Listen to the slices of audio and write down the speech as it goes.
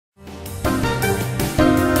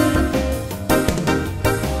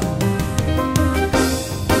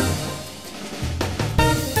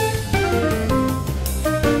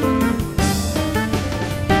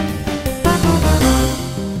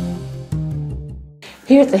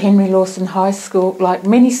Here at the Henry Lawson High School, like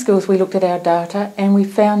many schools, we looked at our data and we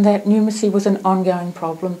found that numeracy was an ongoing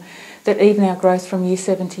problem, that even our growth from Year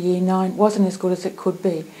 7 to Year 9 wasn't as good as it could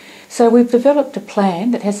be. So we've developed a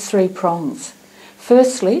plan that has 3 prongs.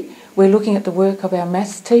 Firstly, we're looking at the work of our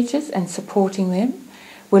maths teachers and supporting them.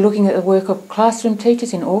 We're looking at the work of classroom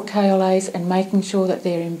teachers in all KLAs and making sure that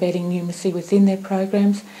they're embedding numeracy within their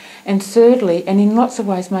programs. And thirdly, and in lots of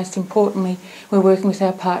ways most importantly, we're working with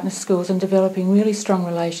our partner schools and developing really strong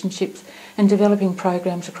relationships and developing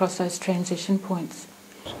programs across those transition points.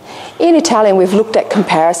 In Italian, we've looked at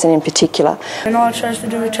comparison in particular. And I chose to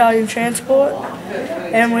do Italian transport,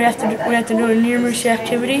 and we have to do a numeracy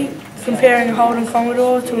activity comparing a Holden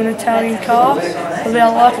Commodore to an Italian car of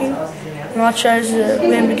our liking. And I chose the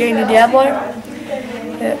Lamborghini Diablo.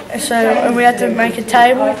 And we had to make a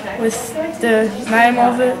table with the name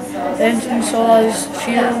of it, the engine size,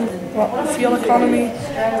 fuel economy,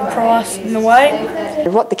 the price and the weight.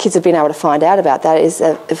 What the kids have been able to find out about that is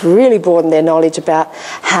they've really broadened their knowledge about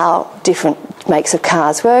how different makes of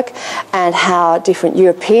cars work and how different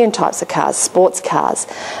European types of cars, sports cars,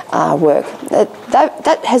 work.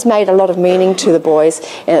 That has made a lot of meaning to the boys,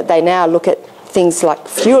 and they now look at things like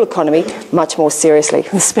fuel economy much more seriously,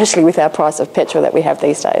 especially with our price of petrol that we have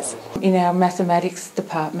these days. In our mathematics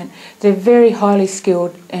department, they're very highly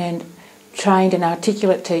skilled and trained and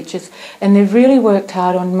articulate teachers, and they've really worked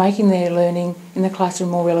hard on making their learning in the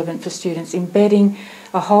classroom more relevant for students, embedding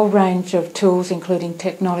a whole range of tools including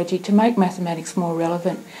technology to make mathematics more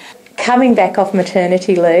relevant. Coming back off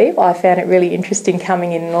maternity leave, I found it really interesting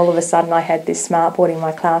coming in and all of a sudden I had this smartboard in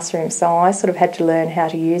my classroom, so I sort of had to learn how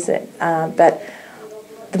to use it. But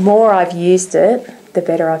the more I've used it, the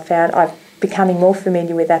better I've found. I'm becoming more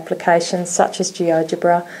familiar with applications such as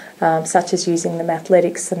GeoGebra, such as using the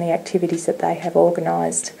Mathletics and the activities that they have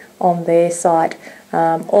organised on their site.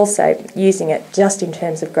 Also using it just in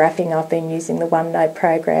terms of graphing. I've been using the OneNote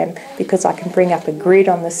program because I can bring up a grid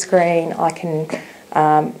on the screen, I can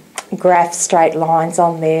graph straight lines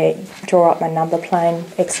on there, draw up my number plane,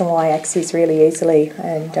 X and Y axes really easily,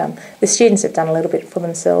 and the students have done a little bit for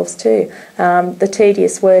themselves too. The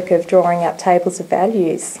tedious work of drawing up tables of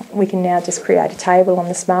values, we can now just create a table on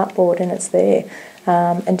the smartboard and it's there.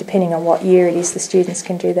 And depending on what year it is, the students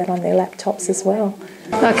can do that on their laptops as well.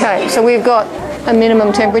 Okay, so we've got a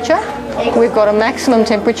minimum temperature, we've got a maximum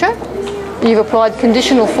temperature. You've applied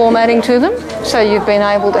conditional formatting to them, so you've been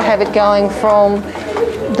able to have it going from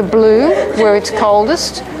the blue, where it's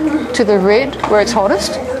coldest, to the red, where it's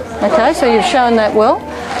hottest. Okay, so you've shown that well.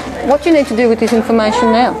 What do you need to do with this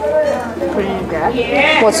information now? Put it in a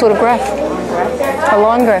graph. What sort of graph? A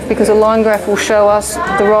line graph, because a line graph will show us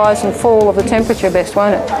the rise and fall of the temperature best,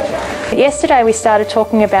 won't it? Yesterday we started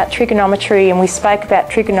talking about trigonometry, and we spoke about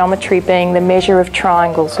trigonometry being the measure of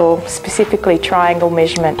triangles, or specifically triangle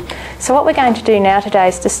measurement. So what we're going to do now today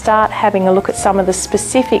is to start having a look at some of the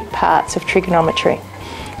specific parts of trigonometry.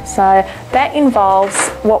 So that involves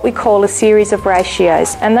what we call a series of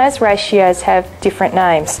ratios, and those ratios have different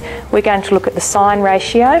names. We're going to look at the sine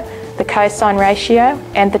ratio, the cosine ratio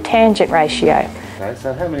and the tangent ratio. Okay,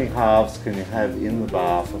 so how many halves can you have in the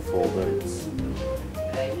bar for 4 beats?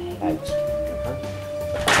 8.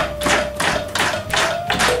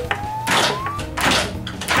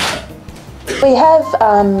 We have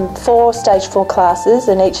 4 stage 4 classes,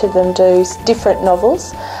 and each of them do different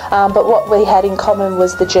novels, but what we had in common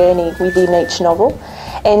was the journey within each novel.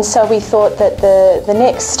 And so we thought that the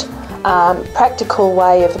next practical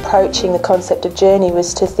way of approaching the concept of journey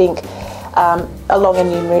was to think along a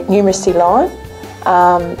numeracy line.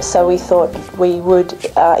 So we thought we would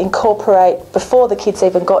incorporate, before the kids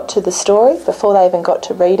even got to the story, before they even got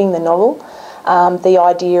to reading the novel, the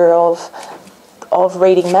idea of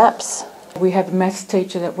reading maps. We have a maths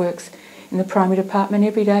teacher that works in the primary department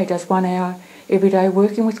every day, does 1 hour every day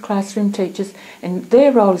working with classroom teachers, and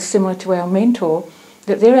their role is similar to our mentor,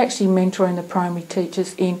 that they're actually mentoring the primary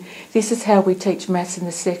teachers in this is how we teach maths in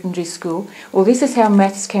the secondary school, or this is how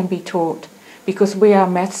maths can be taught, because we are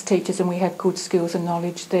maths teachers and we have good skills and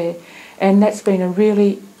knowledge there. And that's been a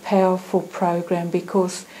really powerful program,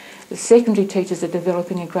 because the secondary teachers are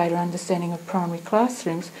developing a greater understanding of primary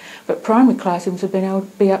classrooms, but primary classrooms have been able to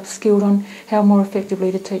be upskilled on how more effectively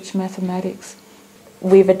to teach mathematics.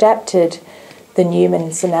 We've adapted the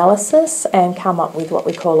Newman's analysis and come up with what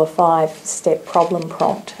we call a 5-step problem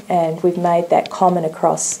prompt, and we've made that common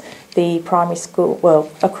across the primary school, well,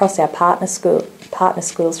 across our partner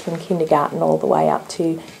schools from kindergarten all the way up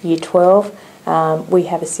to Year 12. We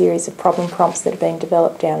have a series of problem prompts that are being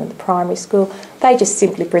developed down at the primary school. They just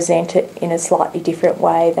simply present it in a slightly different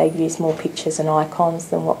way. They use more pictures and icons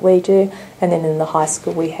than what we do. And then in the high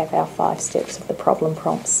school we have our 5 steps of the problem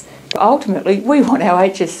prompts. Ultimately, we want our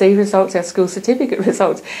HSC results, our school certificate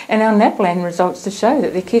results, and our NAPLAN results to show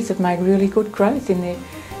that their kids have made really good growth in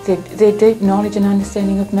their deep knowledge and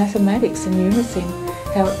understanding of mathematics and numeracy and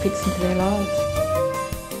how it fits into their lives.